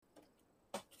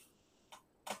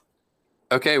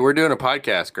Okay, we're doing a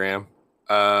podcast, Graham.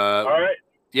 All right.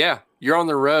 Yeah, you're on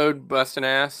the road busting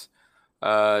ass,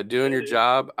 doing your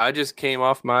job. I just came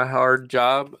off my hard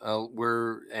job.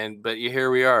 But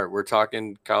here we are. We're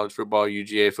talking college football,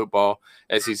 UGA football,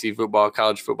 SEC football,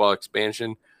 college football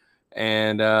expansion,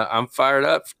 and I'm fired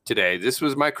up today. This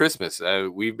was my Christmas.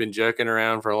 We've been joking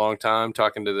around for a long time,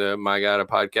 talking to the My God a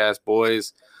podcast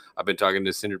boys. I've been talking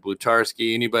to Senator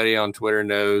Blutarski. Anybody on Twitter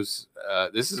knows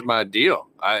this is my deal.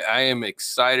 I am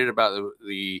excited about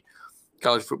the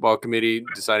college football committee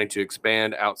deciding to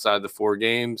expand outside the 4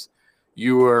 games.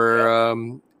 You were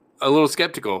a little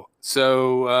skeptical,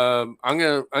 so I'm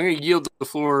gonna yield the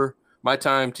floor, my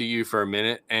time to you for a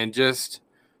minute, and just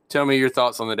tell me your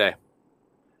thoughts on the day.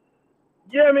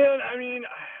 Yeah, man. I mean,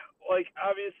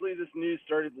 obviously this news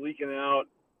started leaking out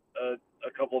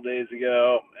a couple of days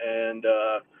ago, and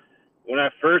when I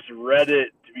first read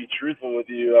it, to be truthful with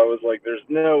you, I was like, "There's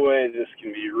no way this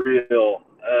can be real."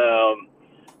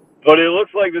 But it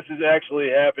looks like this is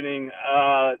actually happening.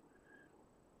 I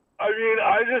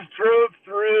just drove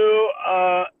through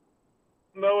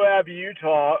Moab,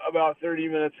 Utah, about 30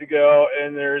 minutes ago,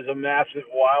 and there's a massive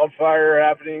wildfire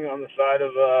happening on the side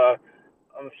of the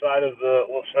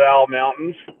LaSalle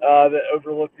Mountains that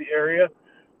overlook the area.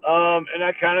 And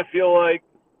I kind of feel like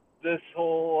this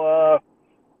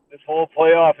whole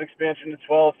playoff expansion to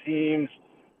 12 teams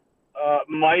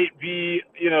might be,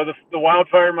 the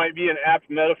wildfire might be an apt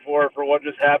metaphor for what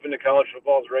just happened to college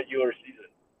football's regular season.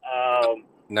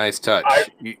 Nice touch.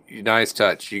 Nice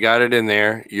touch. You got it in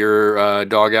there. You're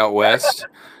dog out west,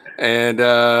 and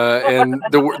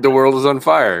the world is on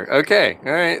fire. Okay,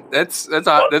 all right. That's a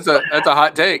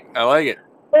hot take. I like it.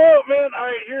 Oh man, all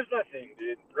right. Here's my thing,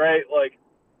 dude. Right, like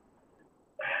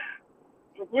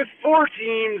with 4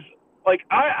 teams,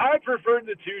 I preferred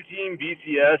the 2-team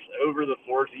BCS over the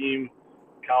 4-team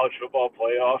college football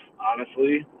playoff,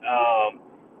 honestly.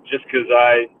 Just because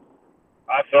I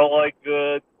felt like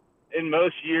in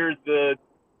most years the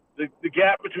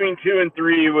gap between 2 and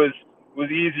 3 was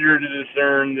easier to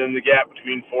discern than the gap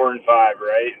between 4 and 5,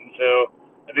 right? And so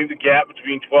I think the gap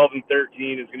between 12 and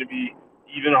 13 is going to be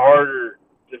even harder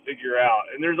to figure out.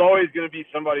 And there's always going to be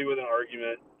somebody with an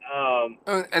argument.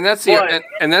 And that's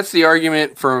the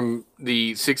argument from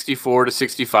the 64 to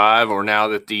 65, or now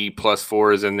that the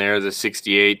 +4 is in there, the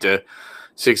 68 to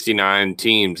 69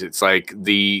 teams. It's like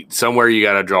somewhere you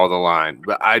got to draw the line.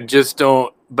 But I just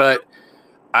don't. But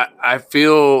I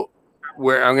feel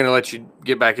where I'm going to let you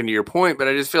get back into your point, but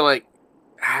I just feel like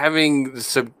having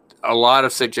a lot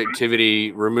of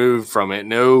subjectivity removed from it.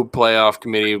 No playoff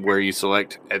committee where you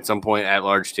select at some point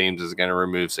at-large teams is going to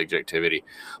remove subjectivity.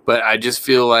 But I just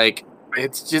feel like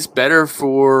it's just better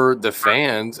for the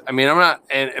fans. I mean, I'm not,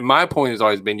 and my point has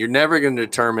always been, you're never going to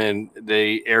determine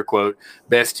the air quote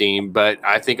best team, but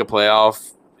I think a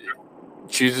playoff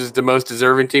chooses the most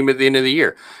deserving team at the end of the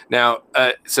year. Now,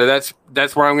 so that's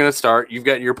where I'm going to start. You've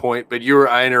got your point, but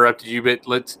I interrupted you, but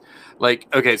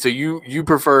okay, so you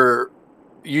prefer.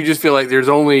 You just feel like there's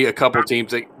only a couple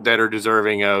teams that are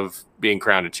deserving of being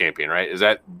crowned a champion, right?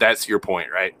 That's your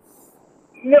point, right?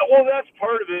 No, well, that's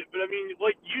part of it. But I mean,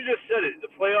 like you just said it, the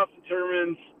playoff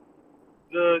determines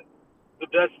the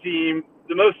best team,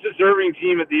 the most deserving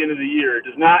team at the end of the year. It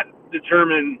does not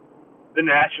determine the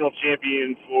national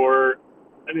champion for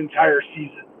an entire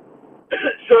season.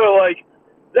 So,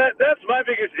 that's my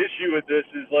biggest issue with this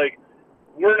is,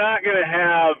 we're not going to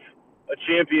have a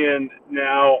champion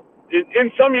now.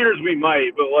 In some years we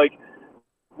might, but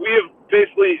we have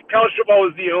basically, college football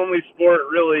is the only sport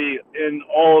really in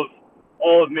all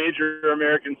of major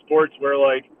American sports where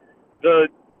the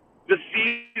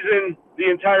season, the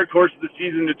entire course of the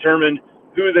season determined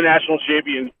who the national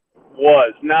champion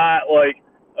was. Not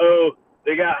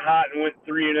they got hot and went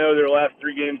 3-0 their last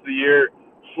 3 games of the year,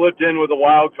 slipped in with a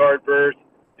wild card berth,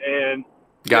 and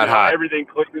got hot. Everything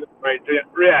clicked at the right time.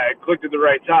 Yeah, it clicked at the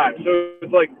right time. So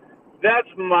it's that's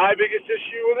my biggest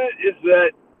issue with it is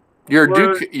that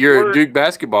you're a Duke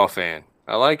basketball fan.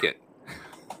 I like it.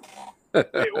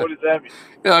 Wait, what does that mean?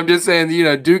 I'm just saying,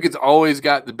 Duke has always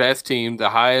got the best team, the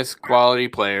highest quality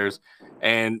players,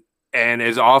 and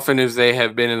as often as they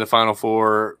have been in the Final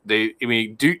Four, Duke,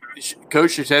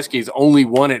 Coach Krzyzewski has only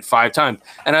won it 5 times,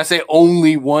 and I say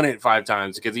only won it 5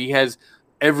 times because he has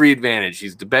every advantage.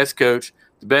 He's the best coach,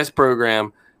 the best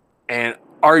program, and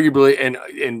arguably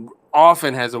and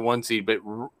often has a 1 seed, but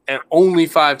only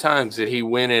 5 times did he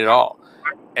win it all.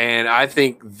 And I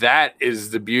think that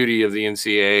is the beauty of the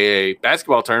NCAA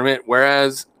basketball tournament,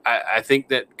 whereas I think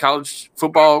that college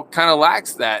football kind of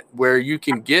lacks that, where you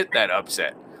can get that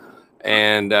upset.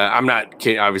 And I'm not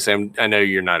kidding. Obviously, I know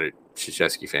you're not a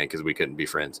Krzyzewski fan because we couldn't be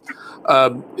friends.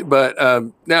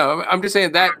 No, I'm just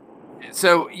saying that.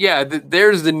 So yeah,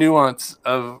 there's the nuance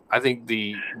of I think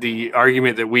the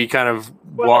argument that we kind of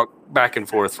walk back and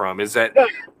forth from is that.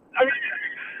 I mean,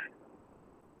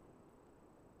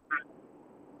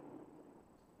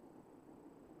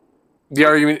 the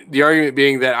argument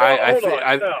being that I don't.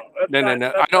 I don't.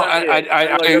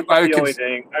 The only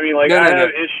thing. I mean, like I have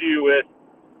issue with.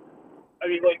 I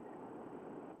mean, like.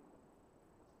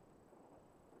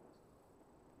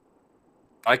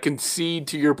 I concede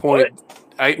to your point.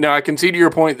 I concede to your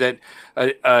point that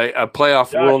a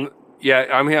playoff will. Yeah,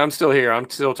 I'm here. I'm still here. I'm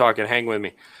still talking. Hang with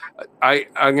me. I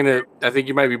think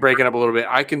you might be breaking up a little bit.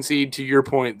 I concede to your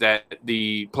point that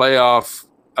the playoff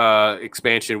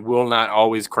expansion will not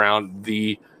always crown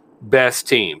the best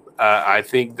team. I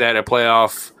think that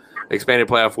expanded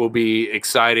playoff will be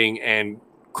exciting and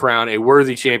crown a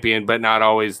worthy champion, but not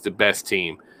always the best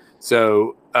team.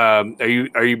 So, are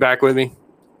you back with me?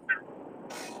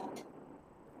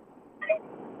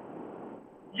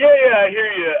 Yeah, I hear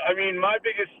you. I mean, my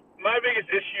biggest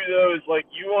issue though is like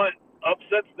you want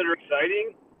upsets that are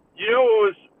exciting. You know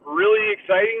what was really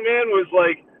exciting, man, was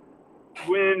like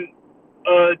when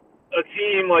a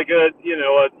team like a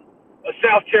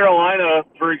South Carolina,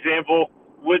 for example,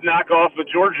 would knock off a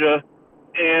Georgia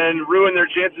and ruin their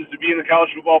chances to be in the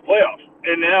college football playoff.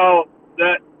 And now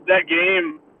that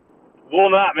game will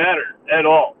not matter at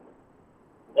all.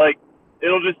 Like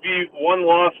it'll just be one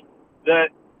loss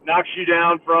that knocks you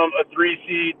down from a 3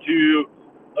 seed to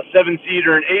a 7 seed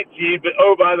or an 8 seed. But,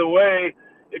 oh, by the way,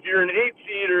 if you're an 8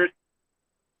 seed or a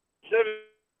 7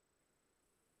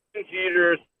 seed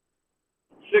or a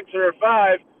 6 or a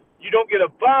 5, you don't get a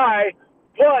bye,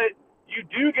 but you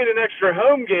do get an extra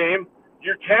home game.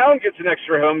 Your town gets an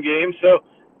extra home game. So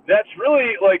that's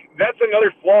really, that's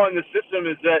another flaw in the system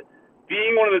is that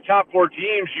being one of the top 4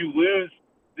 teams, you lose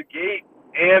the gate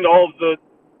and all of the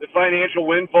financial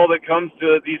windfall that comes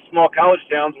to these small college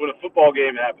towns when a football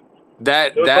game happens.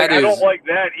 I don't like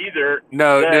that either.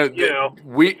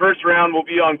 The first round will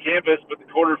be on campus, but the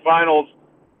quarterfinals,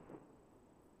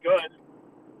 good.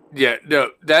 Yeah, no,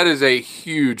 that is a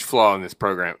huge flaw in this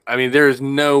program. I mean, there is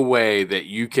no way that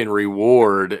you can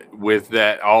reward with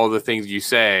that all the things you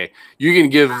say. You can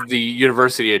give the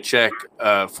university a check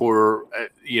for,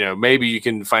 maybe you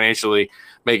can financially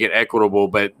make it equitable,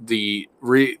 but the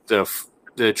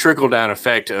trickle down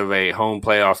effect of a home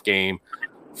playoff game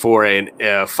for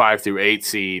a 5 through 8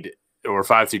 seed or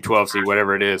 5 through 12 seed,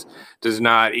 whatever it is, does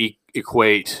not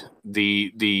equate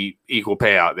the equal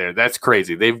payout there. That's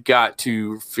crazy. They've got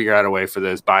to figure out a way for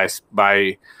those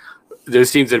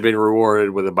those teams that have been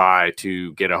rewarded with a bye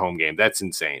to get a home game. That's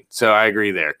insane. So I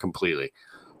agree there completely.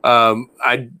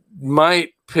 I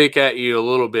might pick at you a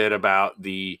little bit about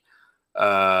the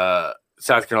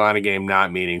South Carolina game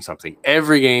not meaning something.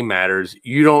 Every game matters.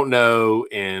 You don't know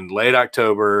in late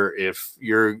October if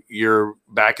your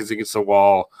back is against the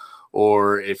wall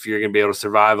or if you're going to be able to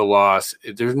survive a loss.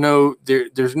 There's no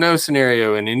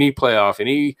scenario in any playoff,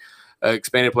 any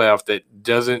expanded playoff that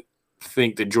doesn't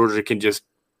think that Georgia can just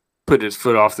put its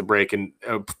foot off the brake and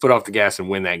foot off the gas and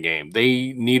win that game.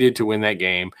 They needed to win that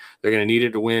game. They're going to need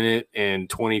it to win it in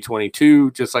 2022,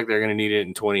 just like they're going to need it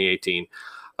in 2018.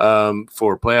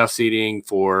 For playoff seeding,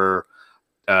 for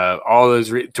all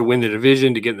those to win the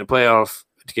division, to get in the playoff,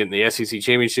 to get in the SEC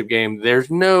championship game.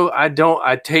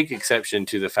 I take exception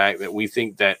to the fact that we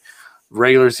think that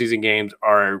regular season games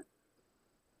are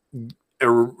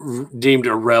deemed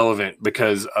irrelevant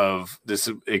because of this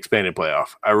expanded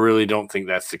playoff. I really don't think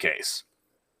that's the case.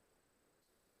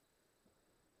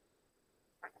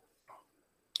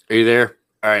 Are you there?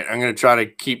 All right, I'm going to try to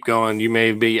keep going. You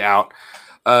may be out.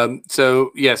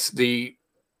 So yes,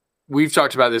 we've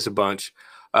talked about this a bunch.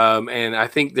 And I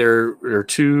think there are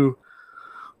 2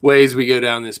 ways we go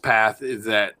down this path is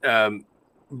that,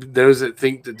 those that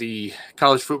think that the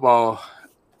college football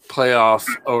playoff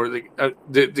or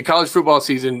the college football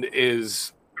season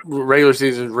is regular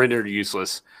season rendered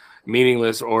useless,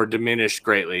 meaningless, or diminished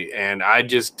greatly. And I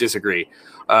just disagree.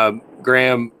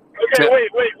 Graham. Okay, wait.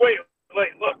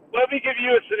 Look, let me give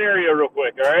you a scenario real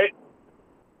quick. All right.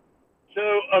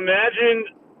 So imagine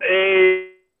a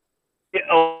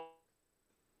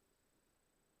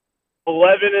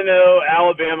 11-0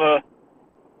 Alabama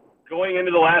going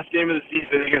into the last game of the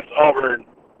season against Auburn,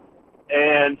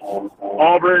 and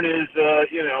Auburn is,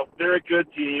 they're a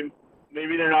good team.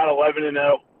 Maybe they're not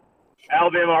 11-0.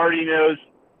 Alabama already knows,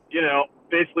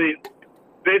 basically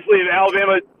if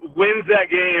Alabama wins that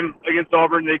game against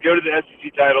Auburn, they go to the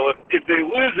SEC title. If they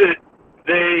lose it,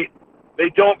 they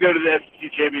don't go to the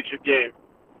SEC championship game.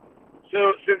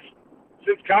 So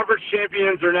since conference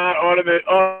champions are not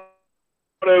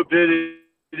auto bidded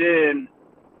in,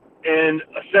 and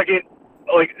a second,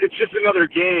 like, it's just another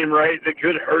game, right, that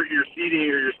could hurt your seeding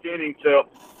or your standing. So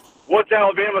what's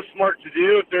Alabama smart to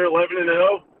do if they're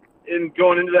 11-0 in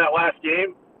going into that last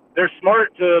game? They're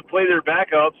smart to play their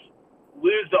backups,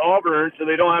 lose to Auburn so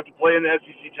they don't have to play in the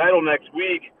SEC title next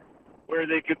week, where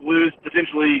they could lose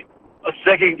potentially a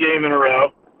second game in a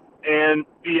row and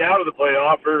be out of the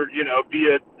playoff, or, you know, be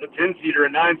a 10 seed or a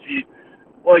 9 seed.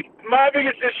 Like, my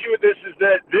biggest issue with this is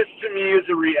that this, to me, is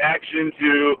a reaction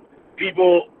to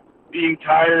people being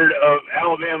tired of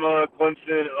Alabama,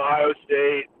 Clemson, Ohio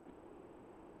State.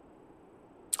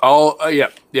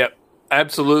 Yep.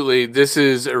 Absolutely. This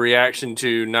is a reaction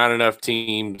to not enough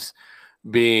teams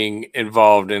being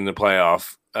involved in the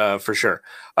playoff, for sure.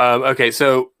 Okay,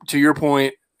 so to your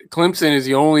point, Clemson is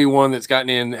the only one that's gotten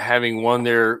in having won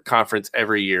their conference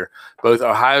every year. Both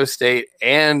Ohio State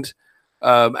and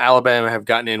Alabama have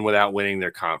gotten in without winning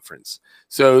their conference.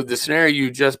 So the scenario you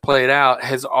just played out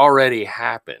has already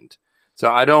happened.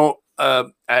 So I don't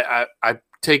I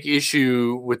take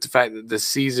issue with the fact that the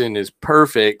season is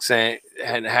perfect, saying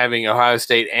and having Ohio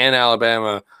State and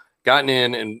Alabama gotten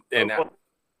in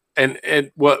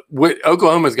and what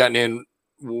Oklahoma's gotten in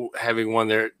having won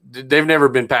their, they've never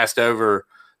been passed over.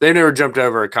 They've never jumped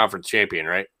over a conference champion,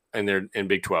 right? And they're in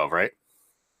Big 12, right?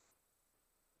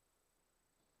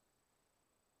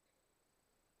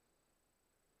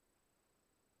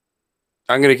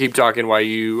 I'm going to keep talking while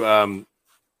you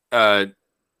come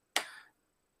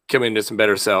into some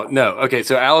better sell. No. Okay.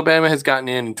 So Alabama has gotten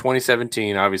in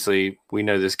 2017. Obviously, we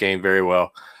know this game very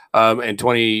well. In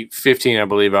 2015, I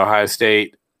believe Ohio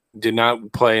State did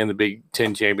not play in the Big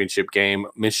Ten championship game.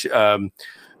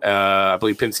 I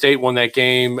believe Penn State won that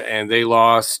game, and they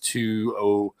lost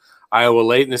to Iowa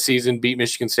late in the season, beat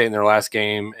Michigan State in their last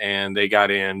game, and they got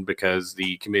in because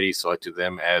the committee selected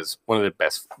them as one of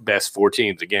the best four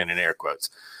teams, again, in air quotes.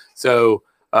 So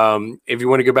if you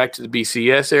want to go back to the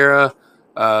BCS era,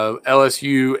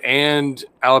 LSU and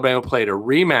Alabama played a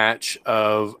rematch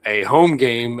of a home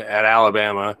game at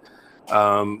Alabama,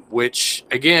 which,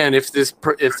 again, if this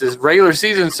regular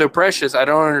season is so precious, I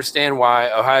don't understand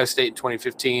why Ohio State in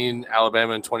 2015,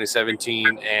 Alabama in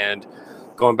 2017, and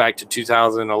going back to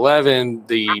 2011,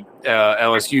 the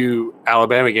LSU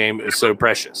Alabama game is so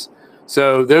precious.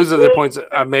 So those are the points that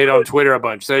I've made on Twitter a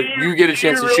bunch. So you get a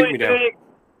chance to shoot me down.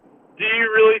 Do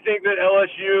you really think that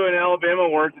LSU and Alabama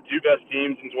weren't the two best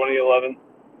teams in 2011?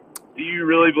 Do you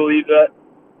really believe that?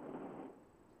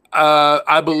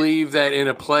 I believe that in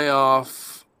a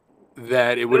playoff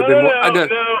that it would have been more.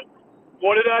 No.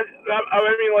 What did I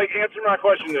mean, like, answer my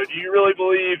question, though. Do you really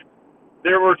believe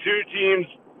there were two teams,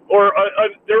 or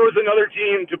there was another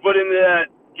team to put into that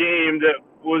game that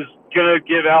was going to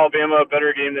give Alabama a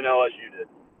better game than LSU did?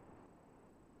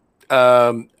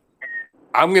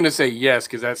 I'm going to say yes,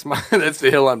 because that's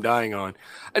the hill I'm dying on.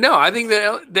 No, I think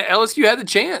that the LSU had the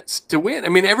chance to win. I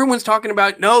mean, everyone's talking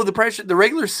about, no, the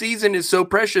regular season is so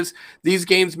precious. These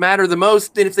games matter the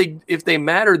most. Then if they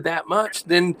mattered that much,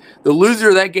 then the loser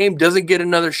of that game doesn't get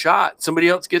another shot. Somebody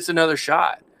else gets another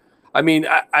shot. I mean,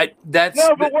 that's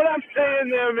no. But what I'm saying,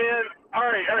 though, man. All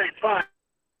right, fine.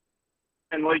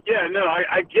 And like, yeah, no,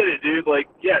 I get it, dude. Like,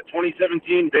 yeah,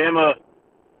 2017, Bama.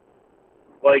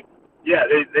 Like, yeah,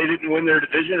 they didn't win their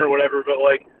division or whatever, but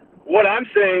like, what I'm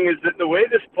saying is that the way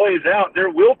this plays out, there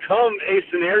will come a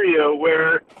scenario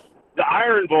where the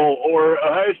Iron Bowl or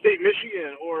Ohio State,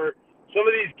 Michigan, or some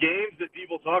of these games that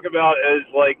people talk about as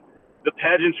like the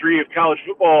pageantry of college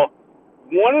football,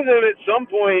 one of them at some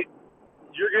point,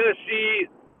 you're going to see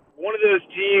one of those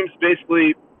teams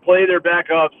basically play their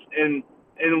backups and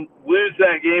lose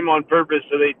that game on purpose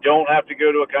so they don't have to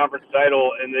go to a conference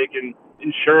title and they can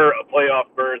ensure a playoff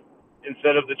berth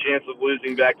instead of the chance of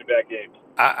losing back-to-back games.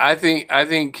 I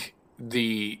think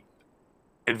the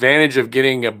advantage of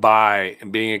getting a bye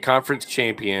and being a conference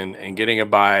champion and getting a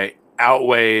bye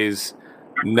outweighs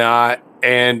not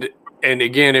and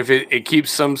again, if it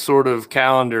keeps some sort of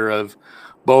calendar of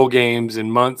bowl games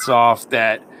and months off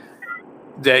that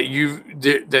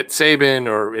Saban,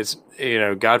 or it's, you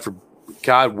know, God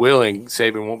willing,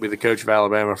 Saban won't be the coach of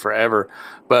Alabama forever,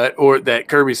 or that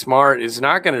Kirby Smart is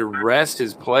not going to rest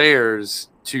his players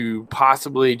to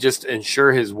possibly just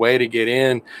ensure his way to get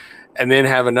in and then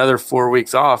have another 4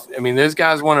 weeks off. I mean, those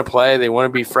guys want to play. They want to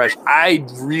be fresh. But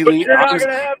you're not going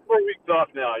to have 4 weeks off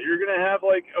now. You're going to have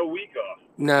like a week off.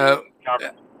 No.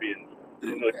 In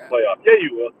the playoff. Yeah,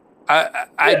 you will. I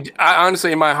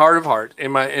honestly, in my heart of heart,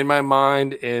 in my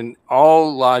mind, in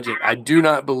all logic, I do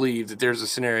not believe that there's a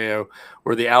scenario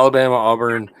where the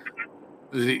Alabama-Auburn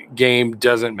game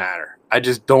doesn't matter. I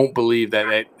just don't believe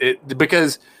that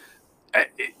because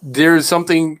there's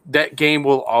something that game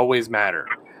will always matter.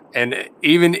 And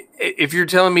even if you're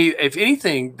telling me, if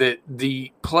anything, that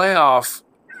the playoff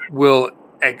will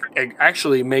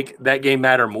actually make that game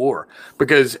matter more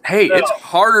because, hey, it's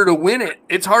harder to win it.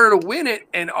 It's harder to win it,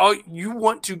 and all you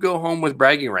want to go home with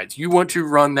bragging rights. You want to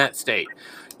run that state.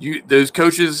 Those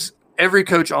coaches, every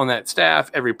coach on that staff,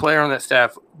 every player on that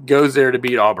staff goes there to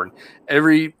beat Auburn.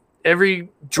 Every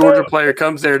Georgia player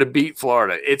comes there to beat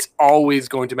Florida. It's always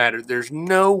going to matter. There's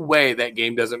no way that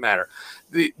game doesn't matter.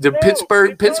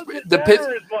 Pittsburgh as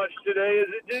much today as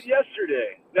it did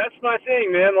yesterday. That's my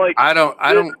thing, man. Like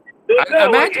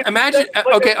imagine.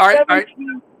 Okay, all right.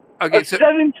 Okay, a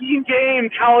 17-game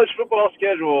college football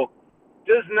schedule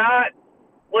does not,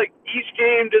 like, each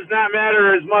game does not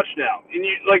matter as much now. And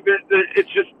you like it's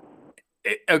just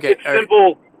it's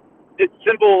simple. Right. It's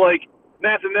simple, like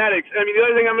mathematics. I mean, the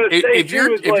other thing I'm going to say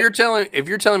if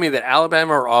you're telling me that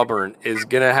Alabama or Auburn is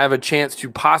going to have a chance to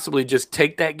possibly just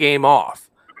take that game off,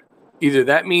 either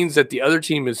that means that the other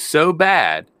team is so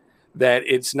bad that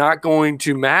it's not going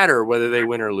to matter whether they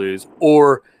win or lose,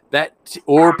 or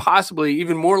possibly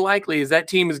even more likely is that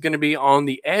team is going to be on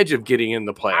the edge of getting in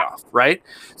the playoff, right?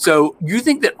 So you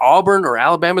think that Auburn or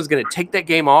Alabama is going to take that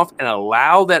game off and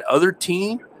allow that other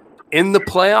team in the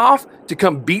playoff to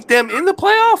come beat them in the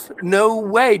playoff? No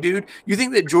way, dude. You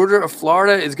think that Georgia or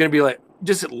Florida is going to be like,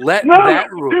 just let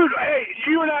that rule? Dude, hey,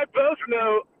 you and I both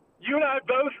know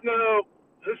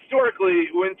historically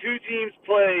when two teams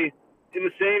play in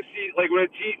the same season, like when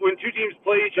two teams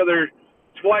play each other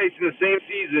twice in the same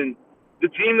season, the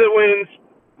team that wins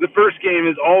the first game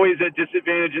is always at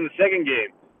disadvantage in the second game.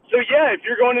 So yeah, if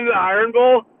you're going into the Iron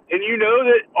Bowl and you know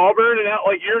that Auburn and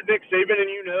like you're Nick Saban and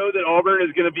you know that Auburn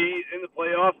is going to be in the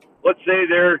playoff, let's say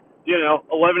they're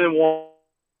 11-1.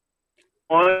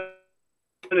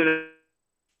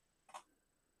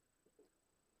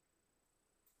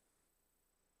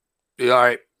 Yeah, all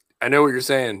right. I know what you're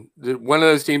saying. One of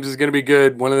those teams is going to be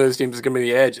good. One of those teams is going to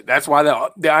be the edge. That's why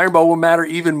the Iron Bowl will matter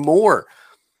even more.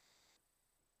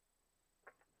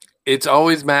 It's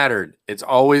always mattered. It's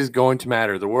always going to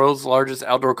matter. The world's largest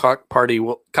outdoor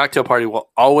cocktail party will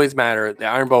always matter. The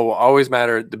Iron Bowl will always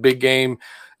matter. The big game,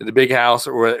 the big house,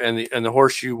 and the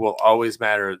horseshoe will always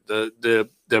matter. The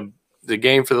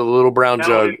game for the little brown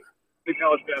jug. The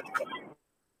college basketball.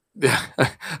 Yeah. All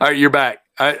right, you're back.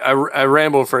 I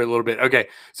rambled for a little bit. Okay,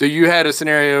 so you had a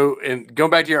scenario, and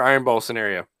going back to your Iron Bowl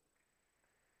scenario.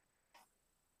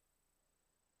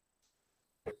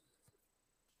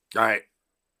 All right.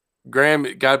 Graham,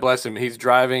 God bless him. He's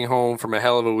driving home from a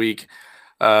hell of a week,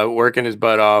 working his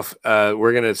butt off.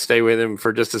 We're going to stay with him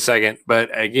for just a second. But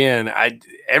again,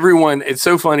 everyone, it's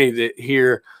so funny to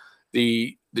hear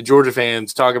the Georgia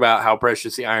fans talk about how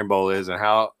precious the Iron Bowl is and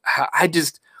how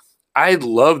I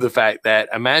love the fact that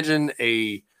imagine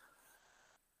a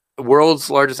world's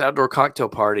largest outdoor cocktail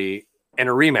party and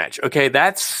a rematch. Okay,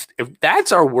 if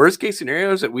that's our worst case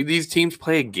scenarios that these teams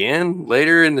play again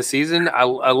later in the season. I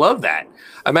love that.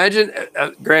 Imagine,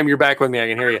 Graham, you're back with me. I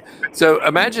can hear you. So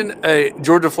imagine a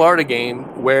Georgia-Florida game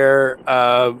where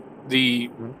the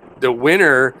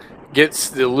winner gets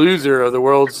the loser of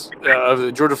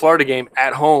the Georgia-Florida game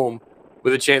at home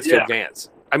with a chance to advance.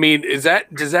 I mean, does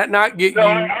that not get you?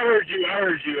 I heard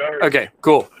you. Okay,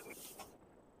 cool.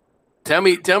 Tell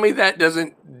me that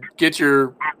doesn't get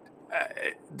your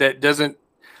that doesn't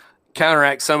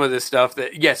counteract some of this stuff.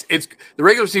 That yes, it's the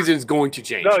regular season is going to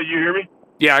change. No, you hear me?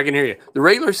 Yeah, I can hear you. The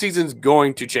regular season's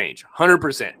going to change,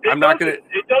 100%. I'm not gonna.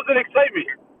 It doesn't excite me.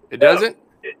 It doesn't.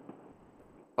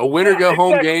 A winner go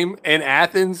home game in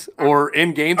Athens or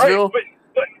in Gainesville. Right,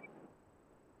 but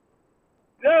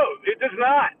no, it does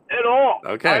not at all.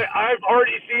 Okay. I've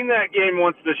already seen that game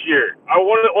once this year. I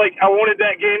wanted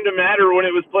that game to matter when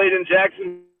it was played in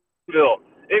Jacksonville,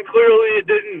 and clearly it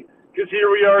didn't, because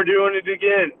here we are doing it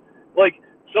again. Like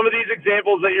some of these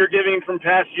examples that you're giving from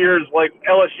past years, like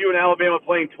LSU and Alabama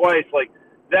playing twice, like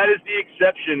that is the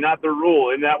exception, not the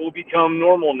rule, and that will become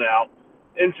normal now.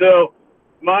 And so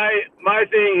my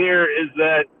thing here is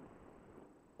that,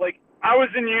 like, I was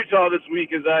in Utah this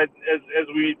week, as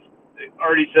we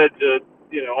already said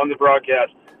on the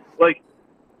broadcast. Like,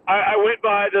 I went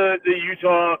by the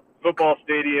Utah football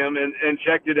stadium and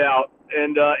checked it out,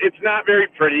 and it's not very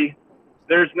pretty.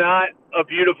 There's not a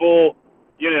beautiful,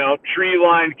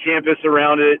 tree-lined campus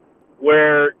around it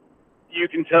where you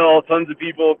can tell tons of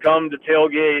people come to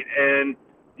tailgate and,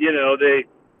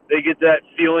 they get that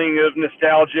feeling of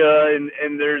nostalgia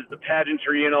and there's the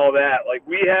pageantry and all that. Like,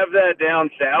 we have that down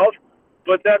south,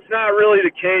 but that's not really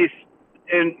the case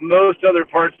in most other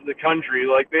parts of the country.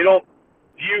 Like, they don't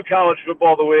view college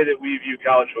football the way that we view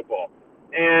college football.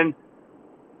 And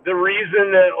the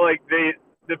reason that like the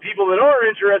people that are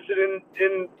interested in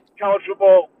college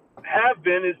football have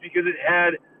been is because it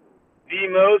had the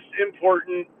most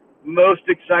important, most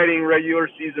exciting regular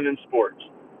season in sports.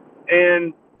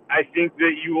 And I think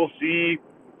that you'll see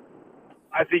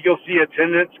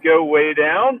attendance go way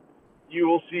down. You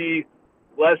will see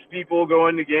less people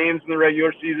going to games in the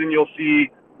regular season. You'll see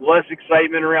less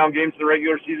excitement around games in the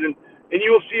regular season. And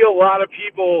you will see a lot of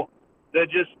people that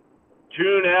just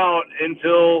tune out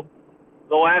until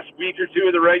the last week or two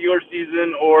of the regular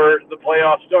season or the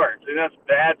playoff starts. And that's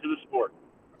bad for the sport.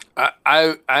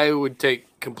 I would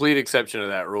take complete exception to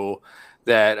that rule.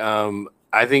 That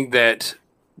I think that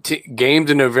games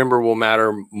in November will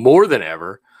matter more than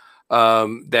ever.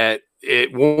 That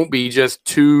it won't be just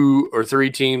 2 or 3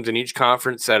 teams in each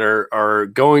conference that are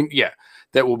going,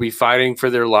 that will be fighting for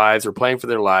their lives or playing for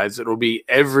their lives. It will be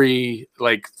every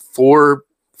 4,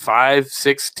 5,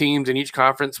 6 teams in each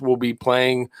conference will be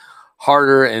playing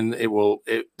harder, and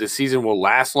the season will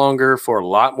last longer for a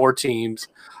lot more teams.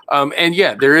 And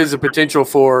there is a potential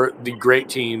for the great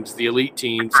teams, the elite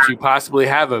teams, to possibly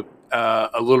have a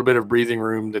little bit of breathing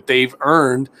room that they've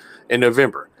earned in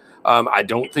November. I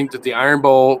don't think that the Iron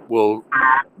Bowl will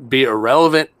be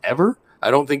irrelevant ever. I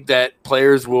don't think that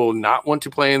players will not want to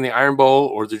play in the Iron Bowl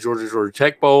or the Georgia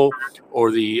Tech Bowl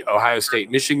or the Ohio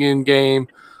State-Michigan game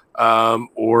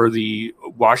or the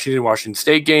Washington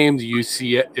State game, the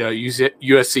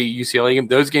USC-UCLA game.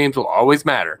 Those games will always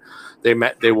matter. They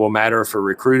will matter for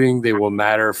recruiting. They will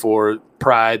matter for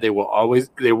pride. They will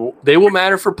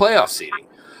matter for playoff seeding.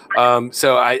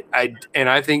 So I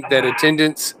think that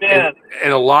attendance and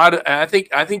a lot of, I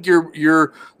think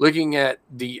you're looking at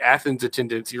the Athens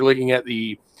attendance. You're looking at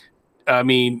you're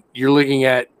looking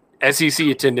at SEC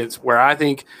attendance, where I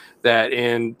think that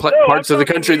in parts of the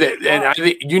country and I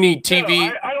think you need TV.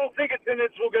 No, I don't think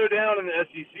attendance will go down in the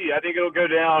SEC. I think it'll go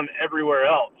down everywhere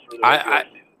else. I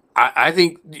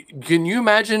think. Can you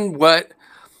imagine what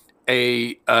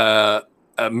a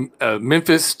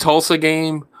Memphis Tulsa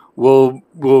game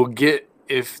will get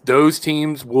if those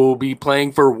teams will be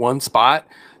playing for one spot?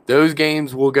 Those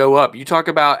games will go up. You talk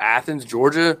about Athens,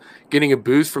 Georgia getting a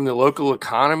boost from the local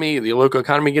economy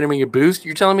getting a boost.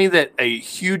 You're telling me that a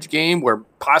huge game where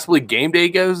possibly game day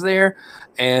goes there,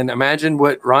 and imagine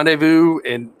what Rendezvous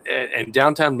and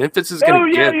downtown Memphis is going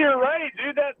to get. Oh, yeah, you're right,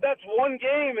 dude. That's one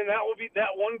game, and that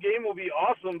one game will be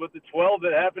awesome, but the 12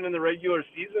 that happened in the regular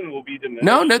season will be diminished.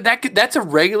 No, that's a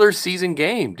regular season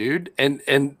game, dude, and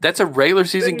that's a regular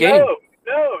season game. No,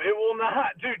 it will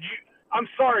not, dude. I'm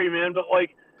sorry, man, but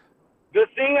the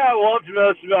thing I loved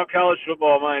most about college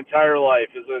football my entire life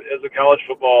as a college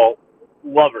football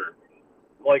lover,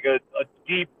 like a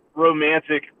deep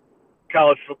romantic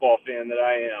college football fan that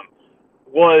I am,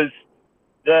 was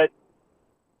that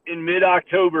in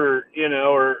mid-October,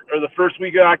 or the first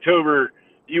week of October,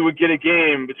 you would get a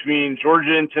game between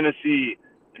Georgia and Tennessee,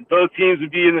 and both teams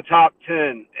would be in the top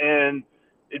 10, and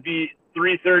it'd be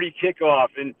 3:30 kickoff,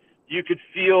 and you could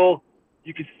feel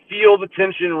the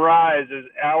tension rise as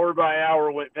hour by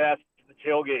hour went past the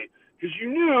tailgate, because you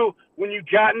knew when you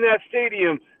got in that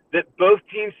stadium that both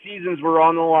teams' seasons were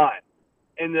on the line,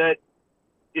 and that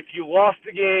if you lost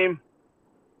the game,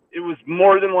 it was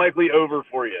more than likely over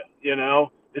for you,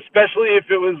 especially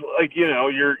if it was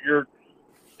you're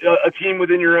a team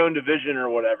within your own division or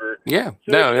whatever. Yeah,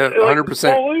 so 100%.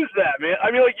 Don't lose that, man. I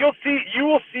mean, you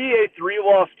will see a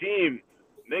 3-loss team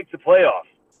make the playoffs.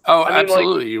 Oh,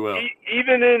 absolutely, you will.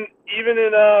 Even in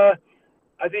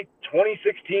I think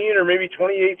 2016 or maybe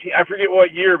 2018, I forget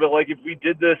what year, but if we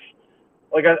did this,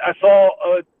 I saw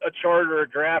a chart or a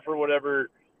graph or whatever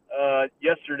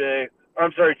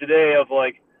today of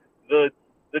the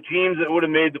teams that would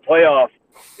have made the playoff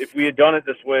if we had done it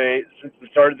this way since the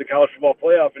start of the college football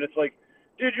playoff. And it's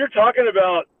dude, you're talking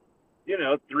about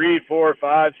 3, 4,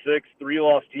 5, 6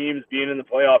 3-loss teams being in the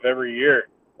playoff every year.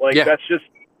 That's just.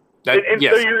 So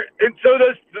the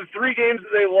 3 games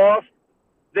that they lost,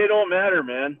 they don't matter,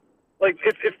 man.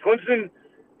 If Clemson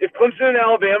and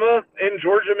Alabama and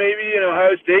Georgia maybe and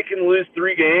Ohio State can lose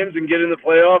 3 games and get in the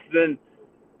playoff, then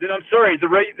I'm sorry,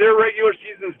 their regular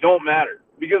seasons don't matter,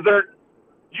 because that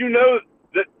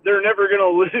they're never going to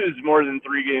lose more than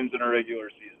 3 games in a regular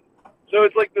season. So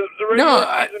it's the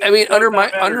regular season. I mean under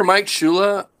Mike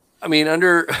Shula. I mean,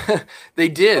 they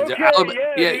did.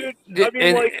 Okay,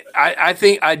 dude.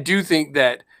 I do think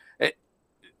that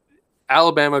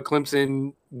Alabama,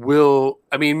 Clemson will.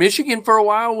 I mean, Michigan for a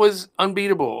while was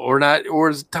unbeatable, or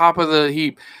was top of the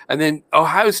heap, and then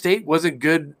Ohio State wasn't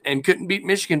good and couldn't beat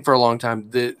Michigan for a long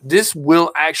time. This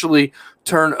will actually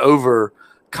turn over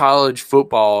college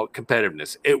football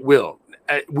competitiveness. It will.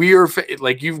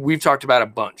 We've talked about a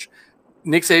bunch.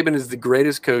 Nick Saban is the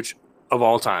greatest coach of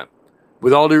all time.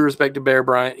 With all due respect to Bear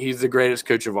Bryant, he's the greatest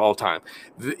coach of all time.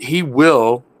 He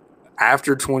will,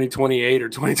 after 2028 or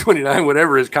 2029,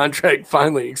 whatever his contract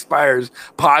finally expires,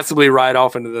 possibly ride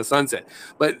off into the sunset.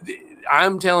 But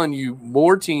I'm telling you,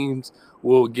 more teams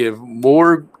will give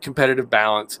more competitive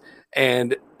balance,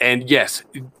 and yes,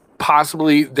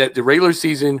 possibly that the regular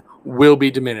season will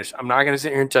be diminished. I'm not going to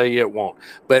sit here and tell you it won't,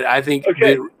 but I think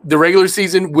the regular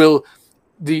season will.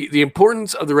 The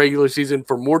importance of the regular season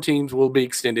for more teams will be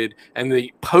extended, and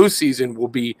the postseason will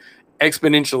be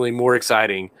exponentially more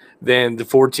exciting than the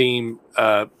 4-team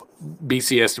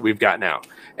BCS that we've got now.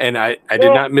 And I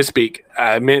did not misspeak.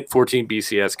 I meant 14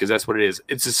 BCS because that's what it is.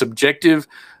 It's a subjective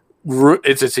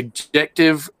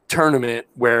tournament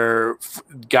where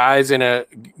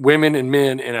women and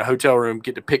men in a hotel room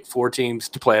get to pick 4 teams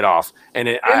to play it off, and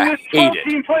I hate it.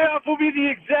 Team playoff will be the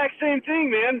exact same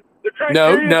thing, man.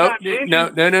 No. It's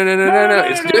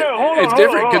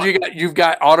different because you've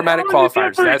got automatic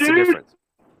qualifiers. That's the difference.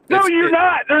 No, you're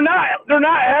not. They're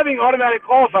not having automatic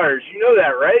qualifiers. You know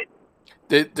that, right?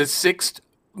 The 6th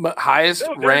highest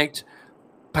ranked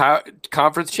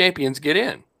conference champions get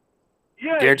in.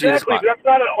 Yeah, exactly. That's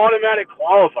not an automatic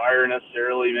qualifier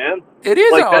necessarily, man. It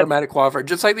is an automatic qualifier,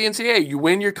 just like the NCAA. You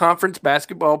win your conference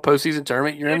basketball postseason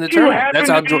tournament, you're in the tournament. That's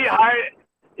how.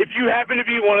 If you happen to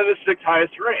be one of the 6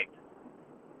 highest ranked,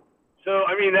 so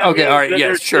I mean, all right,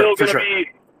 yes, sure, still going to be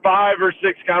 5 or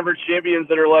 6 conference champions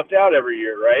that are left out every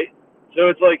year, right? So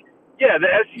it's like, yeah, the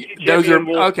SEC champion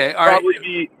will probably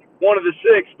be one of the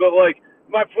 6, but like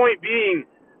my point being,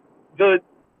 I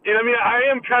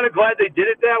am kind of glad they did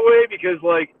it that way because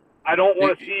like I don't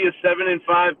want to see a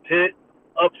 7-5 Pitt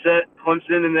upset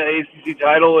Clemson in the ACC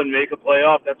title and make a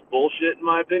playoff. That's bullshit in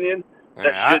my opinion.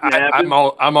 That shouldn't happen.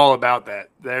 I'm all about that.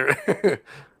 There.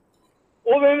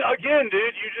 Well, then again,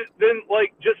 dude,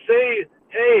 just say,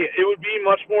 hey, it would be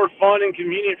much more fun and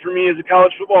convenient for me as a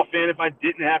college football fan if I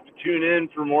didn't have to tune in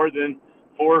for more than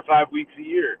 4 or 5 weeks a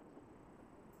year.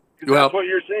 That's what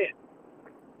you're saying.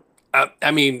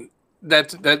 I mean, you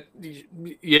can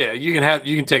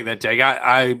take that take.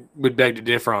 I would beg to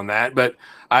differ on that, but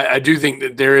I do think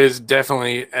that there is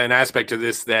definitely an aspect to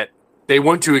this that they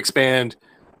want to expand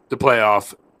the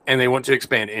playoff and they want to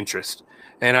expand interest.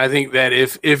 And I think that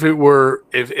if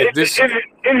this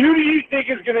and who do you think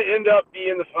is going to end up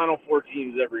being the Final 4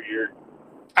 teams every year?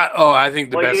 I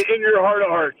think the best in your heart of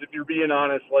hearts, if you're being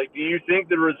honest, like, do you think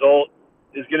the result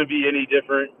is going to be any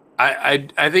different?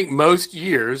 I think most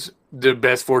years the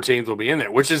best 4 teams will be in there.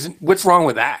 What's wrong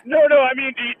with that? No. I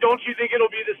mean, don't you think it'll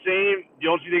be the same?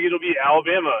 Don't you think it'll be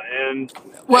Alabama and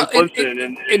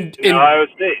Clemson and Ohio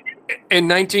State? In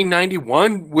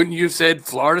 1991, wouldn't you have said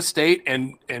Florida State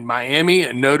and Miami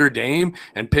and Notre Dame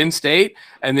and Penn State?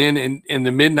 And then in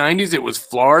the mid 90s, it was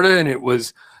Florida, and it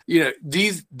was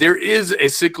there is a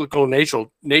cyclical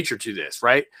nature to this,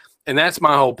 right? And that's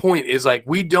my whole point. Is like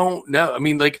we don't know. I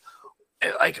mean, like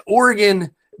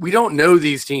Oregon. We don't know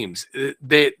these teams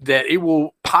that it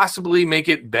will possibly make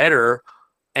it better.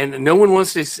 And no one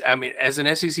wants to, I mean, as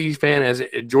an SEC fan, as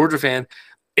a Georgia fan,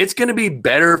 it's going to be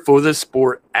better for the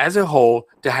sport as a whole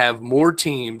to have more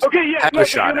teams have a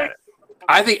shot at it.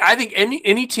 I think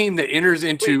any team that enters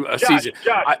into a season.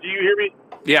 Josh, do you hear me?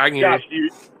 Yeah, I can hear you.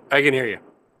 I can hear you.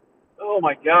 Oh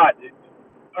my God, dude.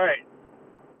 All right,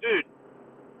 dude.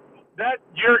 That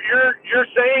you're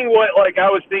saying what like I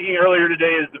was thinking earlier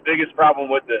today is the biggest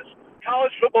problem with this.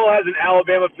 College football has an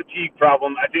Alabama fatigue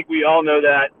problem. I think we all know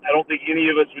that. I don't think any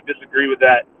of us would disagree with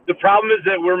that. The problem is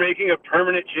that we're making a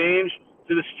permanent change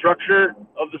to the structure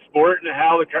of the sport and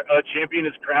how a champion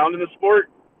is crowned in the sport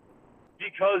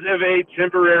because of a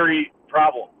temporary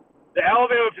problem. The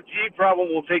Alabama fatigue problem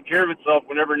will take care of itself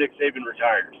whenever Nick Saban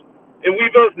retires. And we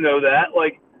both know that.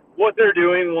 Like, what they're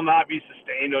doing will not be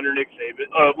sustained under Nick Saban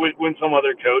when some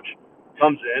other coach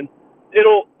comes in.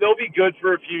 They'll be good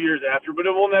for a few years after, but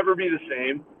it will never be the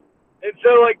same. And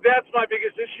so, like, that's my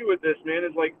biggest issue with this, man,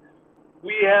 is like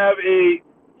we have a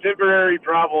temporary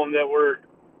problem that we're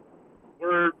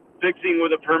fixing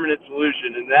with a permanent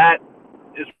solution, and that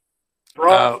is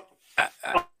wrong.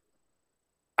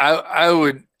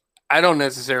 I don't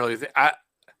necessarily think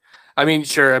I mean,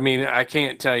 sure. I mean, I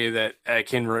can't tell you that I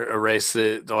can erase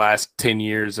the last 10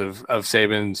 years of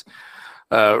Saban's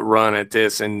run at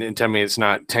this and tell me it's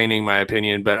not tainting my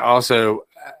opinion. But also,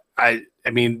 I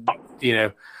mean,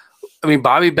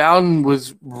 Bobby Bowden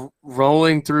was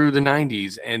rolling through the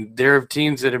 90s, and there are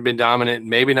teams that have been dominant,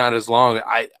 maybe not as long.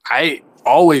 I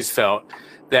always felt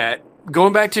that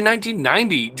going back to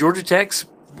 1990, Georgia Tech's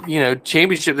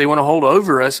championship they want to hold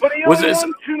over us. But he only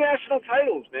won 2 national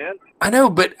titles, man. I know,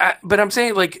 but I'm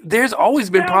saying, like, there's always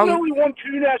been problems. He only won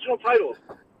 2 national titles.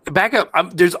 Back up.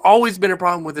 There's always been a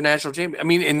problem with the national championship. I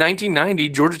mean, in 1990,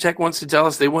 Georgia Tech wants to tell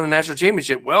us they won a national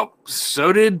championship. Well,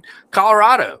 so did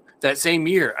Colorado that same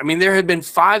year. I mean, there had been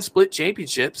 5 split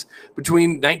championships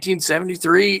between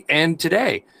 1973 and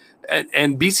today.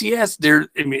 And BCS, they're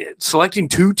selecting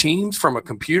 2 teams from a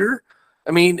computer.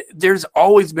 I mean, there's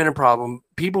always been a problem.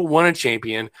 People want a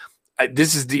champion.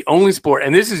 This is the only sport,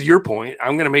 and this is your point.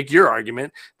 I'm going to make your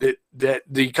argument that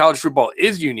the college football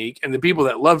is unique, and the people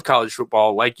that love college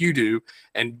football, like you do,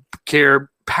 and care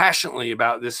passionately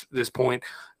about this point,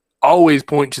 always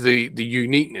point to the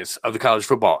uniqueness of the college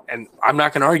football. And I'm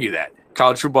not going to argue that.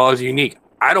 College football is unique.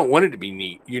 I don't want it to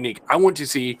be unique. I want to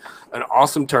see an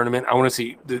awesome tournament. I want to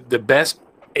see the best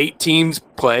 8 teams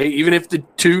play, even if the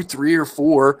 2, 3, or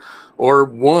 4 or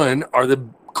 1 are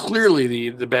clearly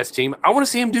the best team. I want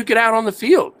to see them duke it out on the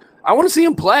field. I want to see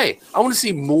them play. I want to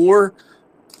see more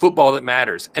football that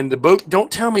matters. And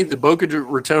don't tell me the Boca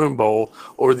Raton Bowl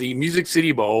or the Music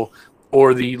City Bowl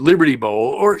or the Liberty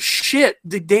Bowl or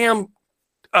the damn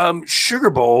Sugar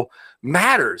Bowl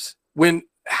matters when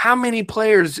how many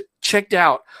players checked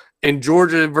out in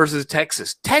Georgia versus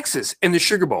Texas. Texas in the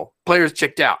Sugar Bowl, players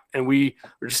checked out, and we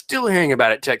are still hearing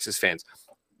about it, Texas fans.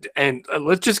 And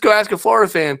let's just go ask a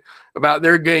Florida fan about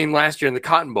their game last year in the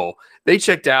Cotton Bowl. They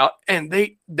checked out, and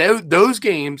those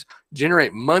games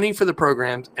generate money for the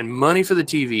programs and money for the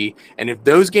TV. And if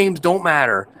those games don't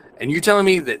matter, and you're telling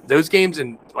me that those games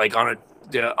on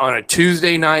a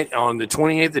Tuesday night on the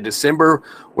 28th of December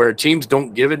where teams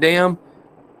don't give a damn,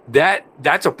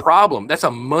 that's a problem. That's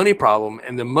a money problem,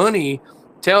 and the money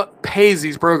pays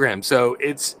these programs. So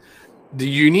it's the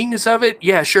uniqueness of it.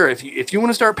 Yeah, sure. If you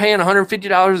want to start paying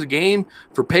 $150 a game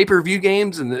for pay-per-view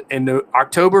games in the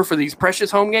October for these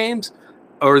precious home games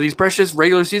or these precious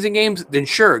regular season games, then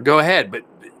sure, go ahead. But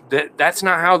that's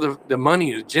not how the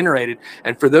money is generated.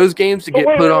 And for those games to get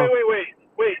put on.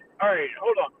 Wait. All right,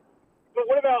 hold on. But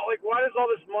what about, like, why does all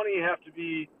this money have to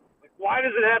be? Like, why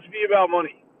does it have to be about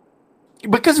money?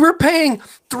 Because we're paying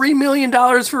 $3 million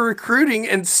for recruiting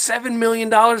and $7 million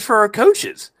for our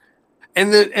coaches.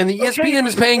 And the ESPN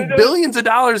is paying billions of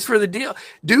dollars for the deal.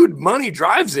 Dude, money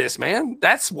drives this, man.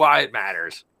 That's why it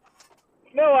matters.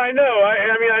 No, I know.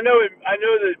 I know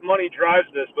that money drives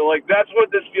this, but like that's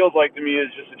what this feels like to me is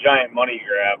just a giant money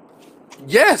grab.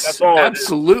 Yes,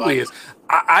 absolutely is.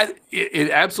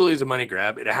 It absolutely is a money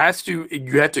grab. You have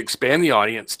to expand the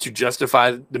audience to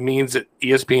justify the means that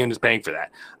ESPN is paying for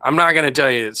that. I'm not going to tell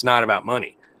you it's not about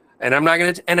money. And I'm not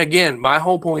going to. And again, my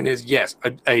whole point is, yes,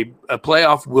 a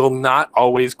playoff will not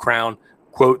always crown,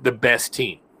 quote, the best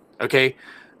team. Okay.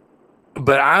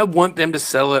 But I want them to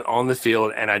sell it on the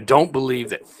field. And I don't believe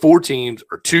that 4 teams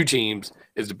or 2 teams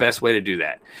is the best way to do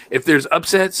that. If there's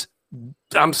upsets,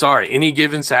 I'm sorry, any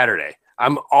given Saturday.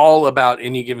 I'm all about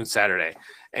any given Saturday.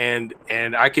 And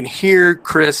I can hear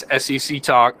Chris SEC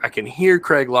talk. I can hear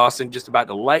Craig Lawson just about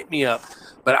to light me up.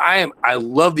 But I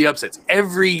love the upsets.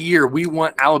 Every year we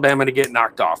want Alabama to get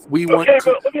knocked off. Hear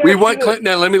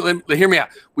me out.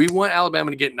 We want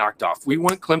Alabama to get knocked off. We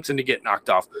want Clemson to get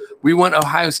knocked off. We want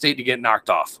Ohio State to get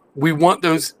knocked off. We want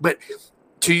those, but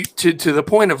to the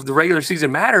point of the regular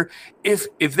season matter, if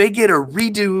they get a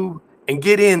redo and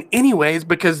get in anyways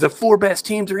because the 4 best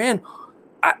teams are in,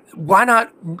 why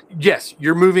not? Yes,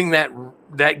 you're moving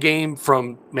that game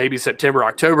from maybe September,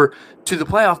 October to the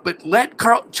playoff, but let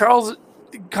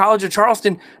College of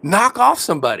Charleston knock off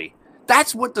somebody.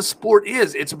 That's what the sport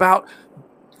is. It's about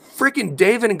freaking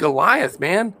David and Goliath,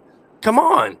 man. Come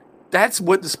on. That's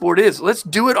what the sport is. Let's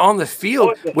do it on the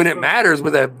field when it matters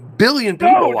with 1 billion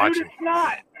people watching. Dude, it's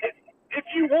not. If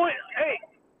you want,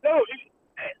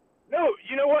 no,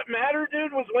 you know what mattered,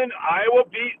 dude, was when Iowa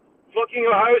beat fucking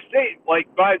Ohio State,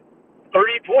 like by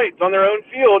 30 points on their own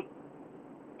field.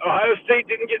 Ohio State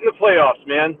didn't get in the playoffs,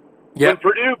 man. Yep.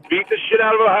 When Purdue beat the shit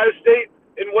out of Ohio State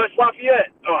in West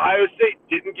Lafayette, Ohio State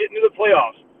didn't get into the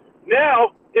playoffs.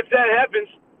 Now, if that happens,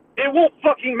 it won't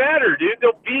fucking matter, dude.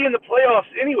 They'll be in the playoffs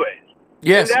anyways.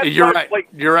 Yes, you're right. Like,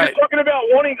 you're right. You're talking about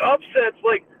wanting upsets.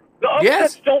 Like, the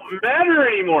upsets don't matter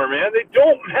anymore, man. They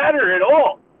don't matter at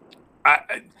all.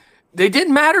 They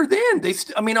didn't matter then.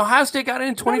 Ohio State got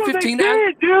in 2015. No, they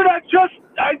did, dude.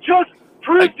 I just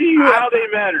proved to you how they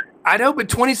mattered. I know, but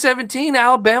 2017,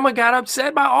 Alabama got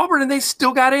upset by Auburn, and they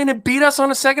still got in and beat us on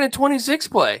a 2nd and 26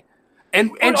 play.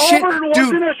 And shit,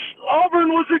 dude. Auburn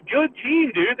was a good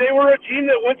team, dude. They were a team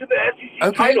that went to the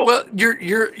SEC title. Well,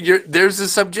 you're there's a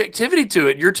subjectivity to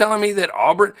it. You're telling me that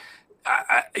Auburn.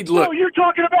 Look. No, you're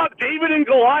talking about David and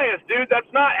Goliath, dude.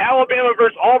 That's not Alabama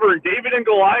versus Auburn. David and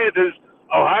Goliath is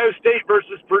Ohio State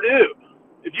versus Purdue.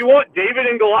 If you want David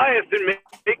and Goliath, then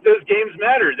make those games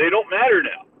matter. They don't matter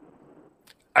now.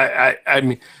 I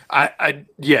mean,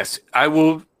 yes, I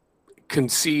will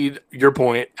concede your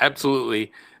point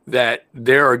absolutely that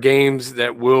there are games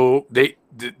that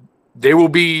there will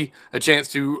be a chance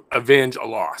to avenge a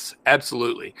loss.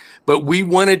 Absolutely. But we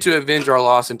wanted to avenge our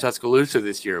loss in Tuscaloosa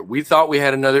this year. We thought we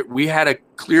had a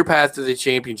clear path to the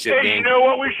championship game. You know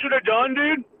what we should have done,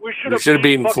 dude? We should have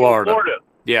beaten Florida.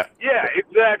 Yeah. Yeah,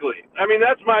 exactly. I mean,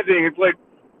 that's my thing. It's like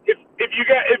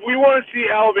if we want to see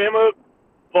Alabama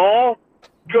fall,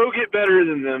 go get better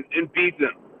than them and beat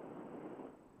them.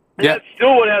 And that's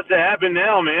still what has to happen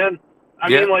now, man. I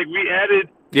mean, like we added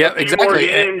exactly. more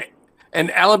games. And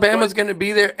Alabama's going to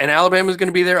be there, and Alabama's going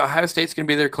to be there. Ohio State's going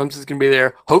to be there. Clemson's going to be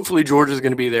there. Hopefully, Georgia's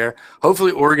going to be there.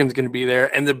 Hopefully, Oregon's going to be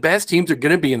there. And the best teams are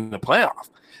going to be in the playoff.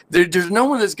 There's no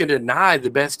one that's going to deny the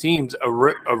best teams a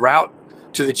route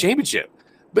to the championship.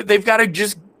 But they've got to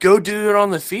just go do it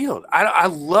on the field.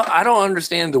 I don't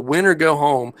understand the win or go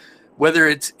home, whether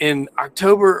it's in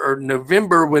October or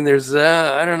November when there's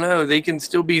I don't know, they can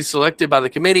still be selected by the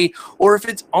committee, or if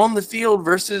it's on the field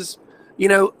versus.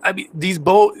 I mean, these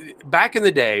bowl back in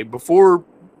the day before,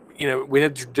 we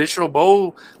had traditional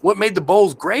bowl. What made the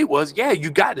bowls great was,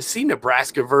 you got to see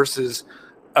Nebraska versus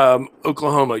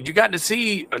Oklahoma. You got to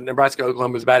see Nebraska.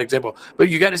 Oklahoma is a bad example, but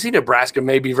you got to see Nebraska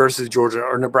maybe versus Georgia,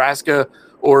 or Nebraska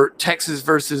or Texas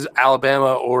versus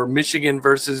Alabama, or Michigan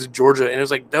versus Georgia, and it was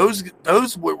like those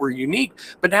were unique.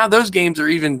 But now those games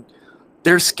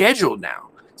they're scheduled now.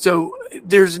 So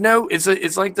there's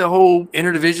it's like the whole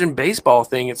interdivision baseball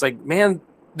thing. It's like, man,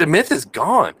 the myth is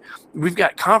gone. We've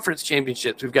got conference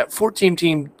championships. We've got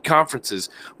 14-team conferences.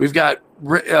 We've got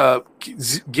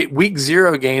week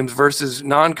 0 games versus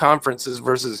non-conferences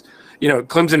versus,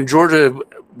 Clemson and Georgia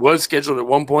was scheduled at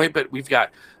one point, but we've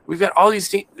got all these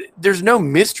teams. There's no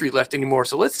mystery left anymore.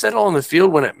 So let's settle on the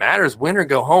field when it matters. Win or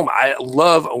go home. I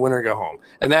love a win or go home.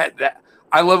 And that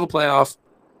I love a playoff.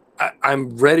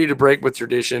 I'm ready to break with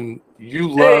tradition. You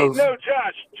love. Hey, no,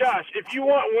 Josh, if you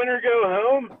want win or go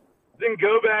home, then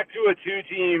go back to a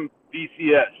 2-team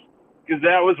BCS, because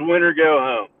that was win or go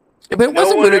home. Yeah, but it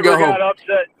wasn't win or go home. Got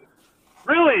upset.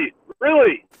 Really?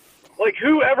 Like,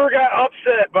 who ever got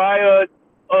upset by a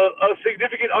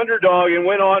significant underdog and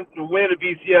went on to win a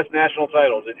BCS national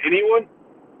title? Did anyone?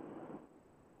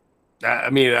 I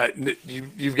mean,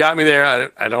 you've got me there.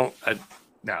 I don't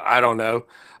know.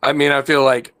 I mean, I feel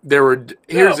like there were.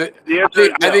 Here's it. The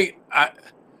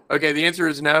answer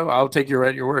is no. I'll take you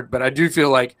at your word, but I do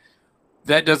feel like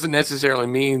that doesn't necessarily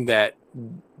mean that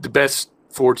the best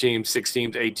 4 teams, 6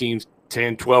 teams, 8 teams,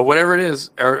 10, 12, whatever it is,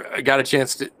 got a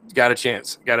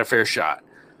fair shot.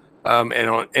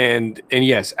 And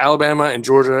yes, Alabama and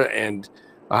Georgia and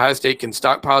Ohio State can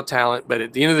stockpile talent, but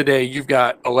at the end of the day, you've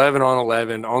got 11 on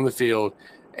 11 on the field,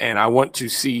 and I want to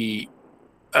see.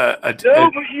 That's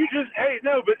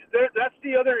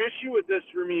the other issue with this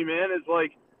for me, man, is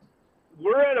like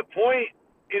we're at a point,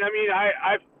 and I mean,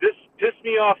 this pissed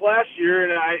me off last year,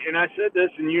 and I said this,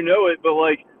 and you know it, but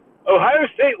like Ohio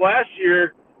State last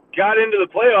year got into the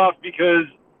playoff because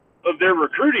of their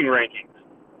recruiting rankings,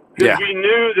 because we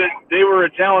knew that they were a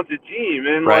talented team,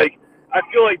 and like I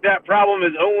feel like that problem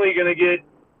is only going to get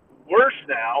worse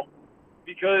now,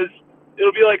 because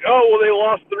it'll be like, oh well, they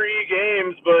lost 3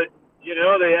 games, but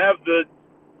they have a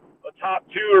top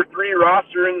 2 or 3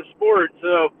 roster in the sport,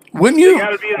 so they got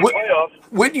to be in the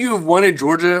playoffs. Wouldn't you have wanted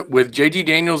Georgia, with J.D.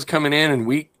 Daniels coming in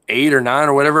week 8 or 9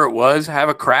 or whatever it was, have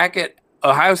a crack at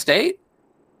Ohio State?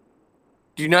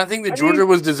 Do you not think that Georgia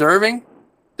was deserving?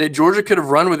 That Georgia could have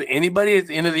run with anybody at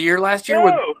the end of the year last year?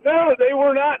 No, they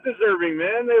were not deserving,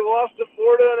 man. They lost to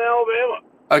Florida and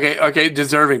Alabama. Okay,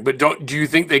 deserving. But do you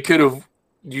think they could have?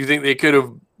 Do you think they could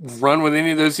have run with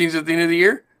any of those teams at the end of the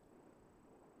year?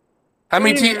 How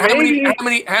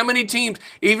many teams,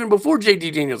 even before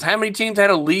J.D. Daniels, how many teams had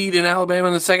a lead in Alabama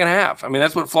in the second half? I mean,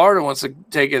 that's what Florida wants to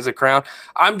take as a crown.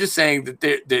 I'm just saying that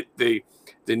the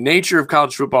nature of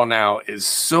college football now is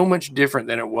so much different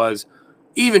than it was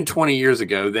even 20 years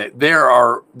ago, that there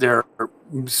are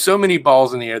so many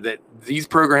balls in the air, that these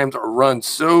programs are run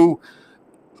so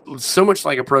much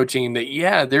like a pro team, that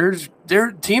there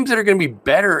are teams that are going to be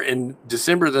better in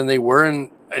December than they were in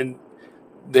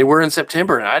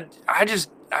September. And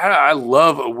I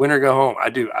love a win or go home. I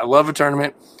do. I love a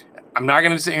tournament. I'm not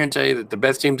going to sit here and tell you that the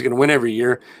best team's going to win every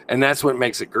year, and that's what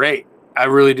makes it great. I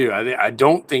really do. I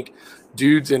don't think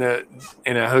dudes in a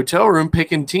hotel room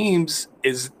picking teams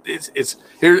it's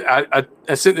here.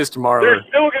 I sent this tomorrow. They're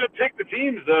still going to pick the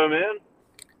teams, though, man.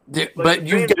 But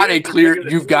you've got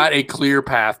a clear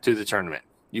path to the tournament.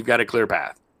 You've got a clear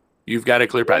path. You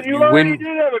already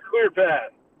did have a clear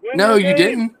path. No, you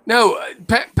didn't. No,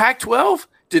 Pac-12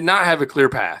 did not have a clear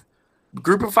path.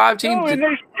 Group of 5 teams. No, and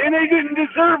they didn't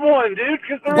deserve one, dude.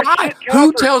 Because they're why? A shit conference.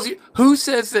 Who tells you? Who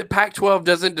says that Pac-12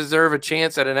 doesn't deserve a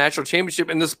chance at a national championship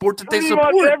in the sport that they support?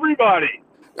 Pretty much everybody.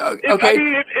 Okay.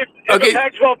 If a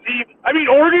Pac-12 team,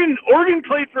 Oregon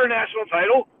played for a national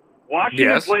title.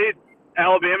 Washington played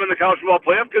Alabama in the college football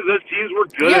playoff because those teams were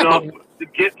good enough to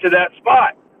get to that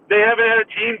spot. They haven't had a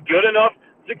team good enough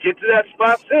to get to that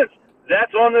spot since.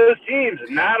 That's on those teams,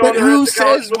 not on the who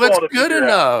says what's good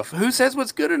enough? Who says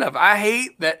what's good enough? I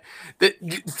hate that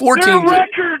 4 teams. Their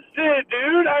records did,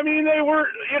 dude. I mean, they were.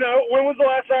 When was the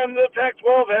last time the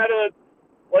Pac-12 had a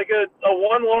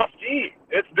one-loss team?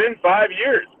 It's been 5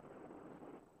 years.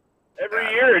 Every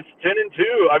year it's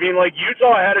 10-2. I mean, like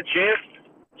Utah had a chance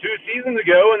 2 seasons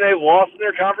ago and they lost in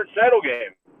their conference title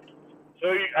game. So,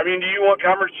 do you want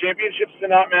conference championships to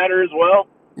not matter as well?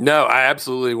 No, I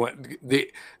absolutely want the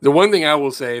one thing I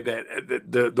will say that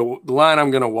the line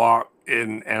I'm going to walk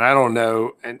in, and I don't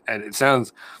know, and it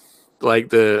sounds like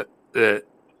the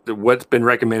what's been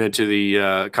recommended to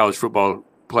the college football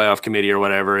playoff committee or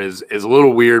whatever is a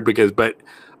little weird but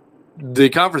the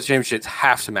conference championships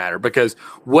have to matter because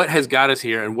what has got us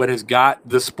here and what has got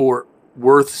the sport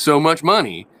worth so much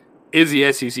money is the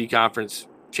SEC conference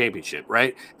championship,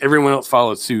 right? Everyone else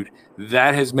followed suit.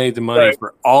 That has made the money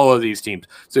for all of these teams.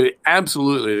 So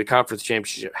absolutely, the conference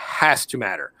championship has to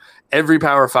matter. Every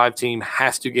Power 5 team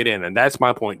has to get in, and that's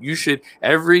my point.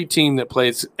 Every team that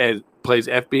plays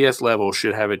FBS level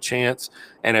should have a chance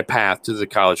and a path to the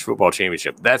college football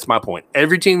championship. That's my point.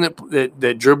 Every team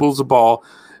that dribbles the ball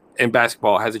in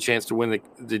basketball has a chance to win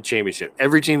the championship.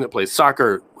 Every team that plays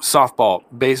soccer, softball,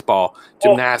 baseball,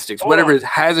 gymnastics, whatever it is,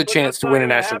 has a chance to win a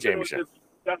national championship.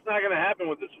 That's not going to happen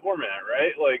with this format,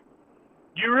 right? Like,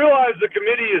 you realize the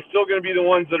committee is still going to be the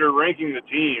ones that are ranking the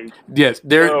teams. Yes,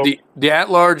 the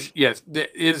at-large, yes,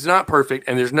 it's not perfect,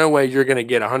 and there's no way you're going to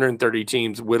get 130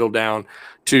 teams whittled down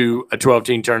to a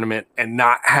 12-team tournament and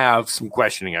not have some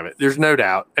questioning of it. There's no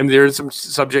doubt, and there's some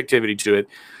subjectivity to it,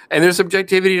 and there's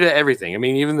subjectivity to everything. I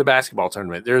mean, even the basketball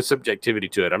tournament, there's subjectivity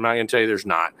to it. I'm not going to tell you there's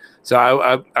not. So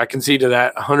I concede to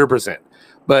that 100%.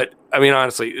 But, I mean,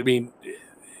 honestly,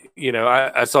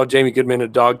 I saw Jamie Goodman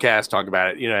at Dogcast talk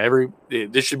about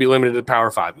it. This should be limited to the Power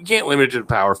 5. You can't limit it to the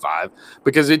Power 5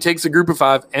 because it takes a group of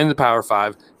 5 and the Power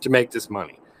 5 to make this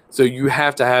money. So you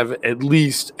have to have at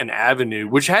least an avenue,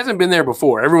 which hasn't been there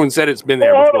before. Everyone said it's been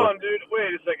there before. Hold on, dude.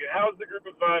 Wait a second. How does the group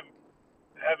of 5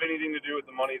 have anything to do with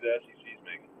the money the SEC is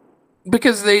making?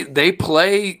 Because they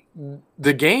play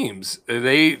the games.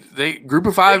 They group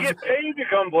of 5 they get paid to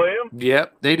come play them.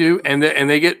 Yep, they do, and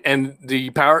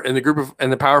the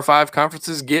Power 5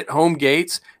 conferences get home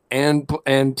gates and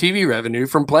TV revenue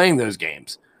from playing those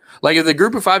games. Like if the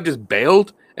group of 5 just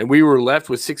bailed and we were left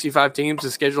with 65 teams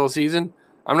to schedule a season,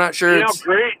 I'm not sure. You know how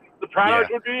great the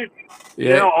product would be. Yeah.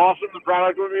 You know how awesome the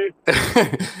product would be.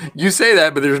 You say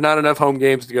that, but there's not enough home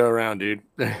games to go around, dude.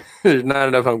 There's not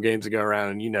enough home games to go around,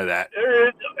 and you know that. There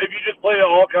is if you just play an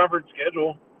all-conference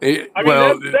schedule. That's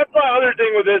my other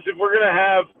thing with this. If we're going to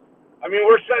have –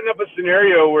 we're setting up a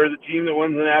scenario where the team that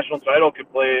wins the national title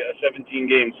could play a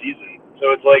 17-game season.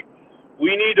 So it's like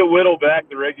we need to whittle back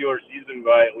the regular season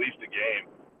by at least a game.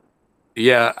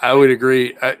 Yeah, I would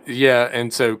agree.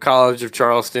 And so College of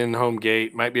Charleston home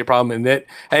gate might be a problem. And that,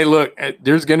 hey, look,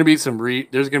 there's going to be some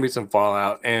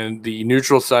fallout, and the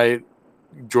neutral site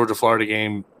Georgia-Florida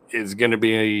game is going to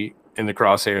be in the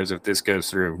crosshairs if this goes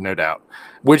through, no doubt.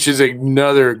 Which is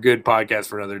another good podcast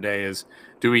for another day. Is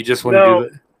do we just want to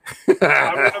do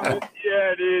that?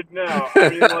 Yeah, dude. No,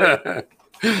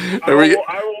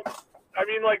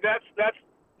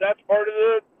 that's part of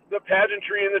the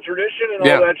pageantry and the tradition and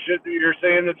all that shit that you're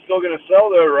saying that's still going to sell,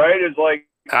 though, right? Is like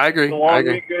I agree. The long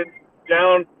weekend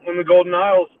down in the Golden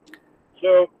Isles.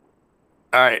 So,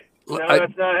 all right,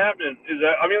 that's not happening. Is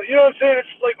that? You know what I'm saying? It's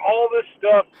just like all this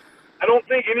stuff. I don't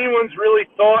think anyone's really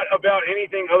thought about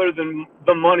anything other than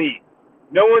the money.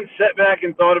 No one sat back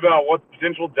and thought about what the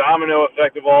potential domino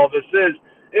effect of all of this is,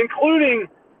 including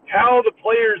how the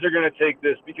players are going to take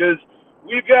this. Because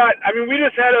we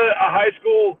just had a high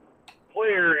school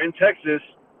player in Texas,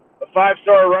 a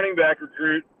 5-star running back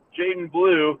recruit, Jaden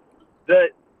Blue, that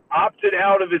opted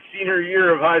out of his senior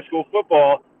year of high school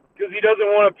football because he doesn't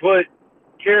want to put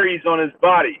carries on his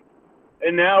body.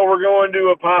 And now we're going to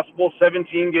a possible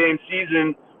 17-game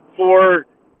season for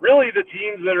really the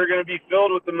teams that are going to be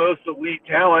filled with the most elite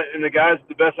talent and the guys with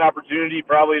the best opportunity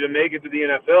probably to make it to the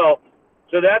NFL.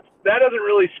 So that doesn't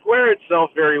really square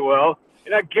itself very well.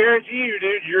 And I guarantee you,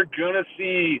 dude, you are gonna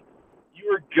see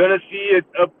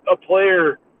a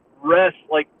player rest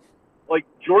like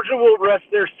Georgia will rest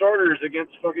their starters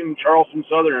against fucking Charleston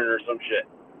Southern or some shit.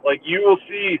 Like, you will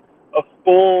see a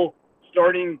full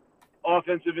starting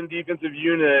offensive and defensive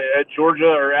unit at Georgia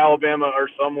or Alabama or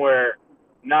somewhere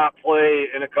not play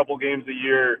in a couple games a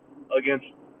year against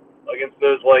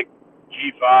those like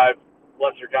G5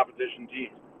 lesser competition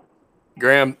teams.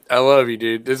 Graham, I love you,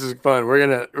 dude. This is fun.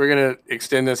 We're gonna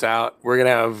extend this out. We're gonna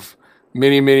have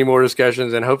many more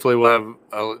discussions, and hopefully we'll have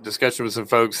a discussion with some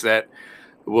folks that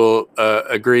will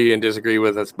agree and disagree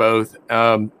with us both.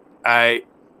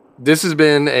 This has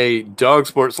been a Dog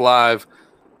Sports Live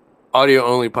audio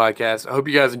only podcast. I hope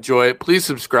you guys enjoy it. Please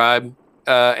subscribe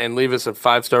and leave us a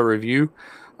 5-star review.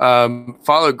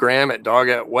 Follow Graham at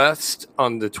Dog@West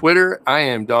on the Twitter. I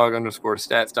am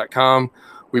dog_stats.com.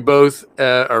 We both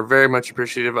are very much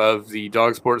appreciative of the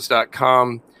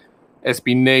dogsports.com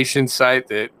SB Nation site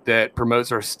that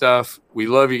promotes our stuff. We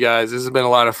love you guys. This has been a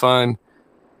lot of fun.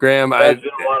 Graham, it's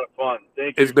been a lot of fun.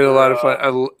 Thank you. It's been a lot of fun.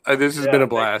 This has been a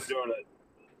blast. Thanks for doing it.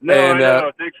 No, I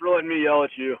know. Thanks for letting me yell at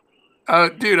you.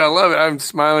 Dude, I love it. I'm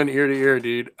smiling ear to ear,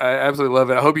 dude. I absolutely love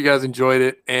it. I hope you guys enjoyed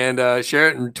it, and share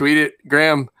it and tweet it.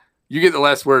 Graham, you get the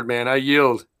last word, man. I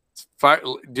yield.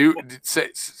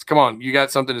 Come on. You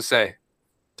got something to say.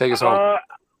 Take us home.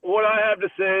 What I have to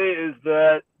say is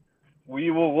that we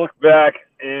will look back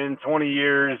in 20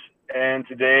 years, and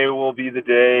today will be the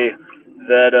day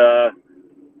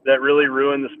that really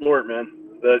ruined the sport, man.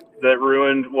 That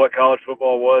ruined what college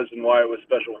football was and why it was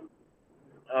special.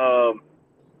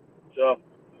 So,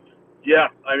 yeah,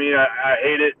 I mean, I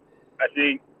hate it.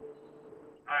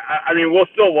 I mean, we'll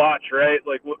still watch, right?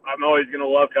 Like, I'm always going to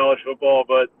love college football,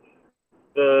 but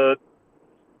the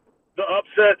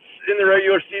upsets in the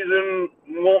regular season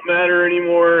won't matter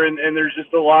anymore, and there's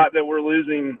just a lot that we're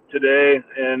losing today,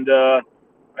 and I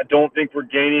don't think we're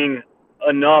gaining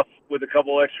enough with a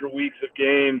couple extra weeks of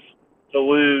games to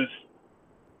lose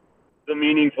the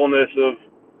meaningfulness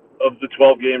of the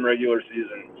 12-game regular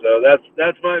season. So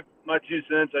that's my 2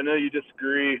 cents. I know you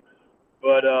disagree,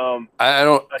 but I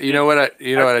don't. You know what?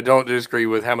 I don't disagree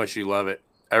with how much you love it.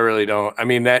 I really don't. I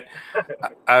mean that.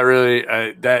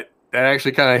 That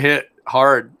actually kind of hit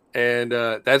hard, and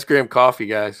that's Graham Coffee,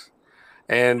 guys.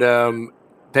 And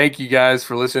thank you guys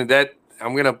for listening. That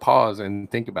I'm gonna pause and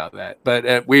think about that. But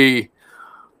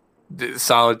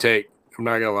solid take. I'm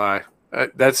not gonna lie.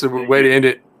 That's the way to end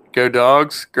it. Go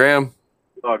Dogs, Graham.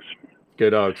 Dogs. Go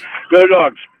Dogs. Go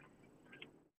Dogs.